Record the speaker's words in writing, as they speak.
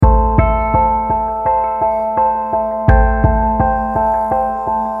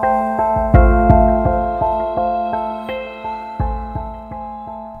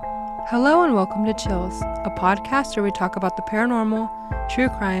to Chills, a podcast where we talk about the paranormal, true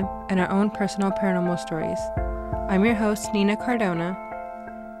crime, and our own personal paranormal stories. I'm your host, Nina Cardona.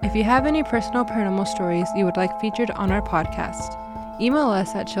 If you have any personal paranormal stories you would like featured on our podcast, email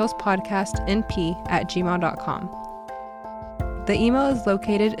us at chillspodcastnp@gmail.com. The email is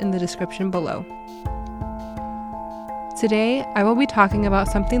located in the description below. Today, I will be talking about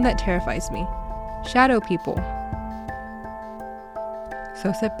something that terrifies me: shadow people.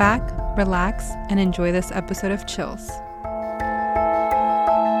 So sit back, relax, and enjoy this episode of Chills.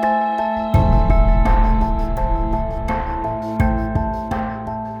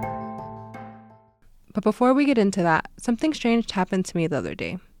 But before we get into that, something strange happened to me the other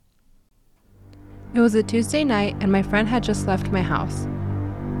day. It was a Tuesday night and my friend had just left my house.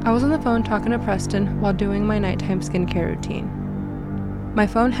 I was on the phone talking to Preston while doing my nighttime skincare routine. My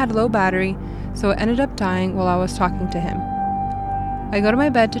phone had low battery, so it ended up dying while I was talking to him. I go to my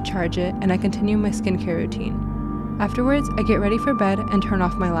bed to charge it and I continue my skincare routine. Afterwards, I get ready for bed and turn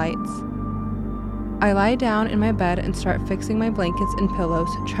off my lights. I lie down in my bed and start fixing my blankets and pillows,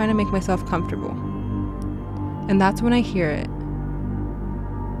 trying to make myself comfortable. And that's when I hear it.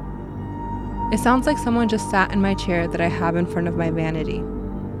 It sounds like someone just sat in my chair that I have in front of my vanity.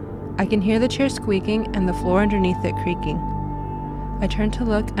 I can hear the chair squeaking and the floor underneath it creaking. I turn to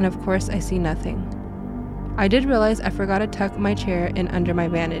look and of course I see nothing. I did realize I forgot to tuck my chair in under my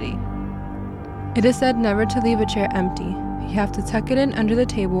vanity. It is said never to leave a chair empty. You have to tuck it in under the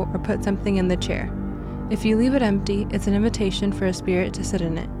table or put something in the chair. If you leave it empty, it's an invitation for a spirit to sit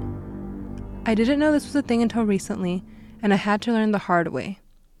in it. I didn't know this was a thing until recently, and I had to learn the hard way.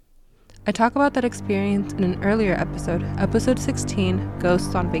 I talk about that experience in an earlier episode, episode 16,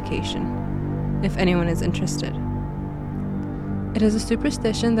 Ghosts on Vacation, if anyone is interested. It is a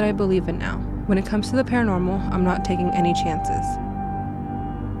superstition that I believe in now. When it comes to the paranormal, I'm not taking any chances.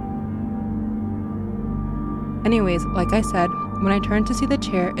 Anyways, like I said, when I turn to see the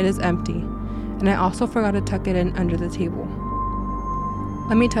chair, it is empty, and I also forgot to tuck it in under the table.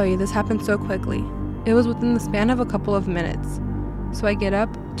 Let me tell you, this happened so quickly. It was within the span of a couple of minutes. So I get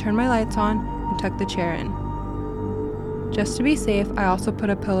up, turn my lights on, and tuck the chair in. Just to be safe, I also put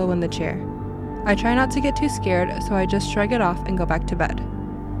a pillow in the chair. I try not to get too scared, so I just shrug it off and go back to bed.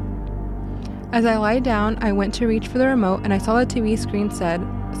 As I lie down, I went to reach for the remote and I saw the TV screen said,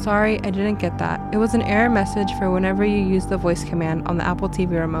 "Sorry, I didn't get that. It was an error message for whenever you use the voice command on the Apple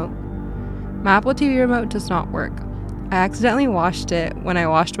TV remote." My Apple TV remote does not work. I accidentally washed it when I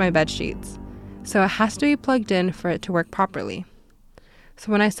washed my bed sheets, so it has to be plugged in for it to work properly. So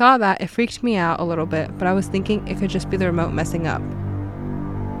when I saw that, it freaked me out a little bit, but I was thinking it could just be the remote messing up.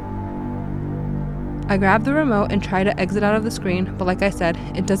 I grab the remote and try to exit out of the screen, but like I said,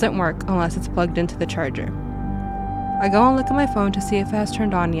 it doesn't work unless it's plugged into the charger. I go and look at my phone to see if it has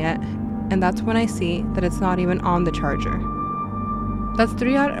turned on yet, and that's when I see that it's not even on the charger. That's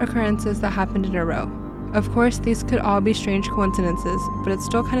 3 odd occurrences that happened in a row. Of course, these could all be strange coincidences, but it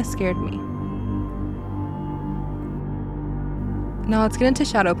still kind of scared me. Now let's get into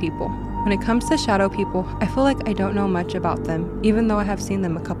shadow people. When it comes to shadow people, I feel like I don't know much about them, even though I have seen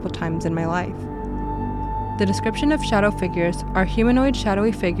them a couple times in my life. The description of shadow figures are humanoid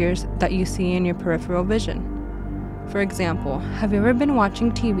shadowy figures that you see in your peripheral vision. For example, have you ever been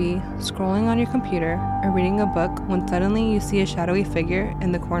watching TV, scrolling on your computer, or reading a book when suddenly you see a shadowy figure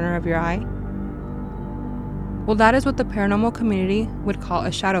in the corner of your eye? Well, that is what the paranormal community would call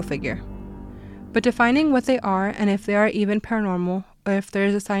a shadow figure. But defining what they are and if they are even paranormal or if there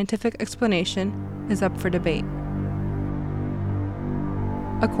is a scientific explanation is up for debate.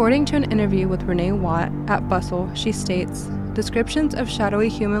 According to an interview with Renee Watt at Bustle, she states, "Descriptions of shadowy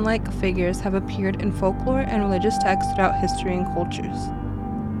human-like figures have appeared in folklore and religious texts throughout history and cultures.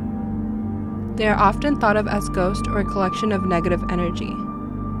 They are often thought of as ghosts or a collection of negative energy.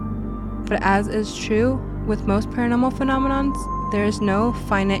 But as is true with most paranormal phenomenons, there is no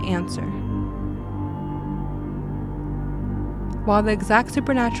finite answer. While the exact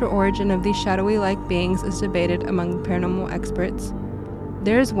supernatural origin of these shadowy-like beings is debated among paranormal experts,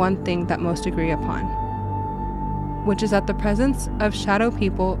 there is one thing that most agree upon, which is that the presence of shadow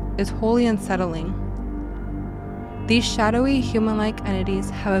people is wholly unsettling. These shadowy human-like entities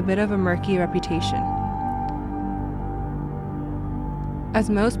have a bit of a murky reputation, as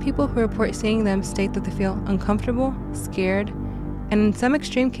most people who report seeing them state that they feel uncomfortable, scared, and in some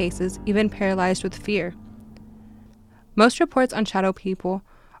extreme cases, even paralyzed with fear. Most reports on shadow people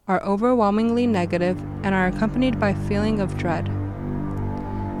are overwhelmingly negative and are accompanied by a feeling of dread.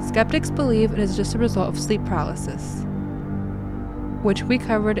 Skeptics believe it is just a result of sleep paralysis, which we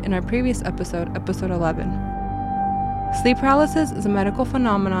covered in our previous episode, episode 11. Sleep paralysis is a medical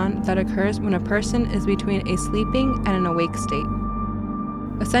phenomenon that occurs when a person is between a sleeping and an awake state.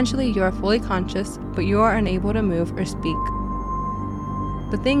 Essentially, you are fully conscious, but you are unable to move or speak.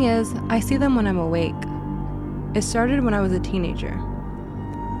 The thing is, I see them when I'm awake. It started when I was a teenager.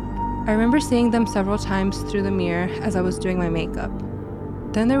 I remember seeing them several times through the mirror as I was doing my makeup.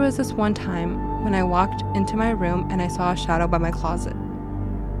 Then there was this one time when I walked into my room and I saw a shadow by my closet.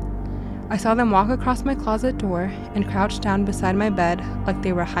 I saw them walk across my closet door and crouch down beside my bed like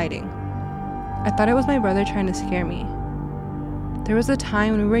they were hiding. I thought it was my brother trying to scare me. There was a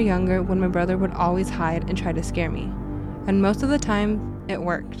time when we were younger when my brother would always hide and try to scare me, and most of the time it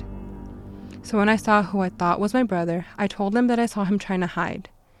worked. So when I saw who I thought was my brother, I told him that I saw him trying to hide,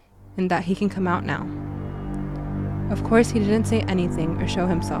 and that he can come out now. Of course, he didn't say anything or show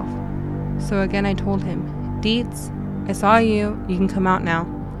himself. So again I told him, "Deets, I saw you, you can come out now."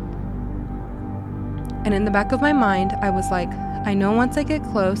 And in the back of my mind, I was like, I know once I get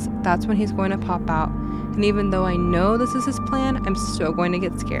close, that's when he's going to pop out. And even though I know this is his plan, I'm still going to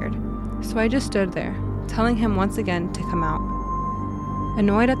get scared. So I just stood there, telling him once again to come out.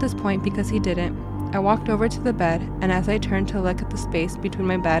 Annoyed at this point because he didn't, I walked over to the bed, and as I turned to look at the space between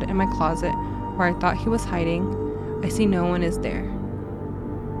my bed and my closet where I thought he was hiding, I see no one is there.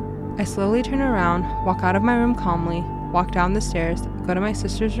 I slowly turn around, walk out of my room calmly, walk down the stairs, go to my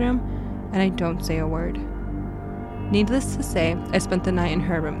sister's room, and I don't say a word. Needless to say, I spent the night in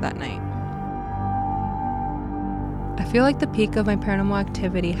her room that night. I feel like the peak of my paranormal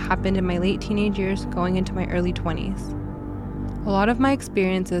activity happened in my late teenage years going into my early 20s. A lot of my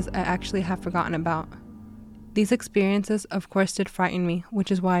experiences I actually have forgotten about. These experiences, of course, did frighten me,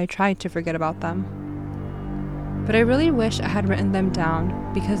 which is why I tried to forget about them. But I really wish I had written them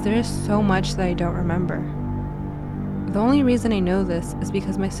down because there is so much that I don't remember. The only reason I know this is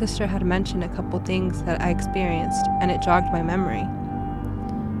because my sister had mentioned a couple things that I experienced, and it jogged my memory.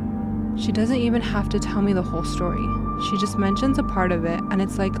 She doesn't even have to tell me the whole story. She just mentions a part of it, and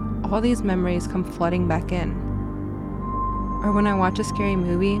it's like all these memories come flooding back in. Or when I watch a scary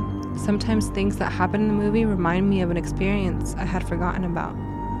movie, sometimes things that happen in the movie remind me of an experience I had forgotten about.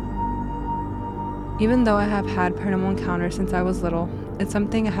 Even though I have had paranormal encounters since I was little, it's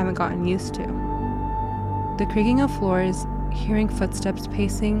something I haven't gotten used to. The creaking of floors, hearing footsteps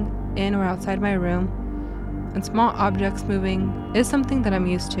pacing in or outside my room, and small objects moving is something that I'm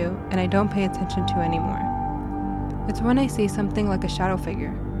used to and I don't pay attention to anymore. It's when I see something like a shadow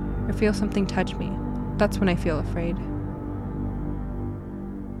figure or feel something touch me, that's when I feel afraid.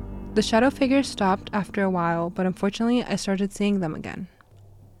 The shadow figures stopped after a while, but unfortunately I started seeing them again.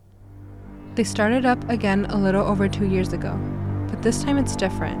 They started up again a little over 2 years ago, but this time it's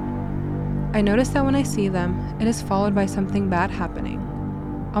different. I notice that when I see them, it is followed by something bad happening,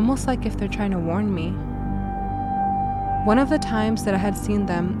 almost like if they're trying to warn me. One of the times that I had seen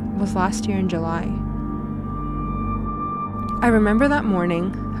them was last year in July. I remember that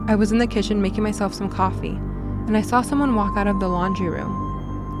morning, I was in the kitchen making myself some coffee, and I saw someone walk out of the laundry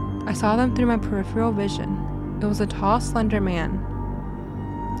room. I saw them through my peripheral vision. It was a tall, slender man.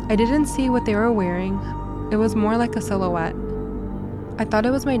 I didn't see what they were wearing. It was more like a silhouette. I thought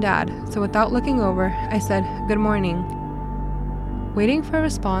it was my dad, so without looking over, I said, "Good morning." Waiting for a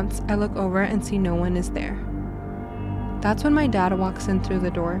response, I look over and see no one is there. That's when my dad walks in through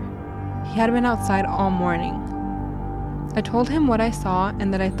the door. He had been outside all morning. I told him what I saw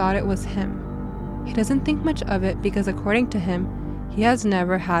and that I thought it was him. He doesn't think much of it because according to him, he has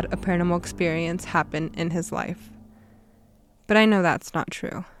never had a paranormal experience happen in his life. But I know that's not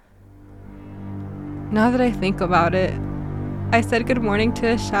true. Now that I think about it, I said good morning to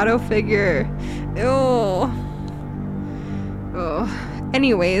a shadow figure. Ew. Oh.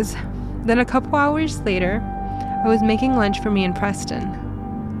 Anyways, then a couple hours later, I was making lunch for me and Preston.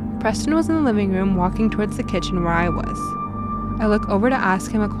 Preston was in the living room walking towards the kitchen where I was. I look over to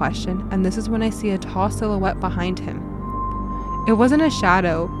ask him a question, and this is when I see a tall silhouette behind him. It wasn't a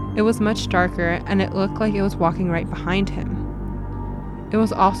shadow, it was much darker, and it looked like it was walking right behind him. It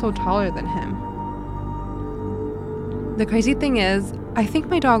was also taller than him. The crazy thing is, I think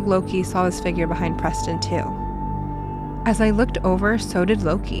my dog Loki saw this figure behind Preston too. As I looked over, so did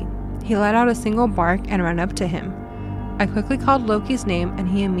Loki. He let out a single bark and ran up to him. I quickly called Loki's name and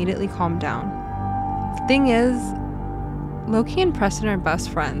he immediately calmed down. The thing is, Loki and Preston are best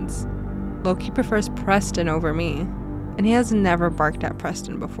friends. Loki prefers Preston over me, and he has never barked at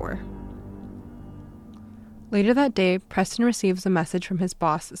Preston before. Later that day, Preston receives a message from his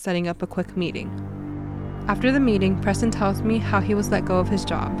boss setting up a quick meeting. After the meeting, Preston tells me how he was let go of his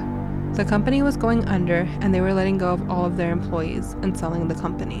job. The company was going under and they were letting go of all of their employees and selling the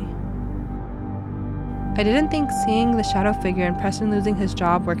company. I didn't think seeing the shadow figure and Preston losing his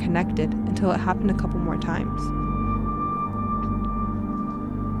job were connected until it happened a couple more times.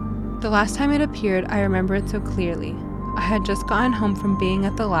 The last time it appeared, I remember it so clearly. I had just gotten home from being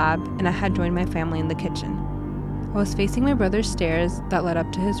at the lab, and I had joined my family in the kitchen. I was facing my brother's stairs that led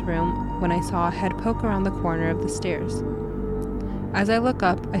up to his room when I saw a head poke around the corner of the stairs. As I look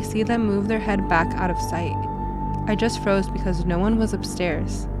up, I see them move their head back out of sight. I just froze because no one was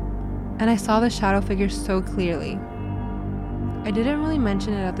upstairs, and I saw the shadow figure so clearly. I didn't really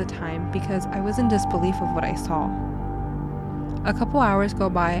mention it at the time because I was in disbelief of what I saw. A couple hours go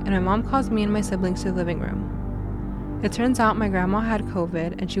by, and my mom calls me and my siblings to the living room. It turns out my grandma had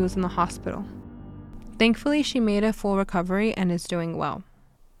COVID and she was in the hospital. Thankfully, she made a full recovery and is doing well.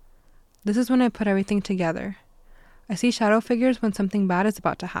 This is when I put everything together. I see shadow figures when something bad is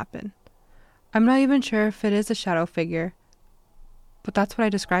about to happen. I'm not even sure if it is a shadow figure, but that's what I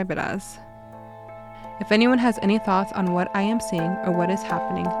describe it as. If anyone has any thoughts on what I am seeing or what is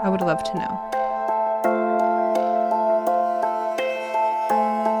happening, I would love to know.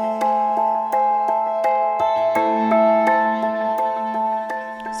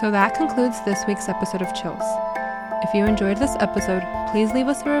 So that concludes this week's episode of Chills. If you enjoyed this episode, please leave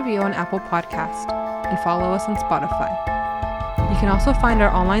us a review on Apple Podcast and follow us on Spotify. You can also find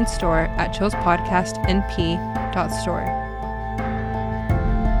our online store at chillspodcastnp.store.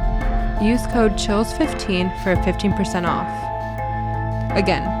 Use code CHILLS15 for 15% off.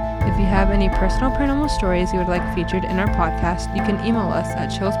 Again, if you have any personal paranormal stories you would like featured in our podcast, you can email us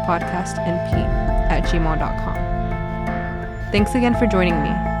at chillspodcastnp@gmail.com. Thanks again for joining me.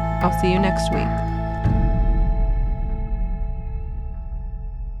 I'll see you next week.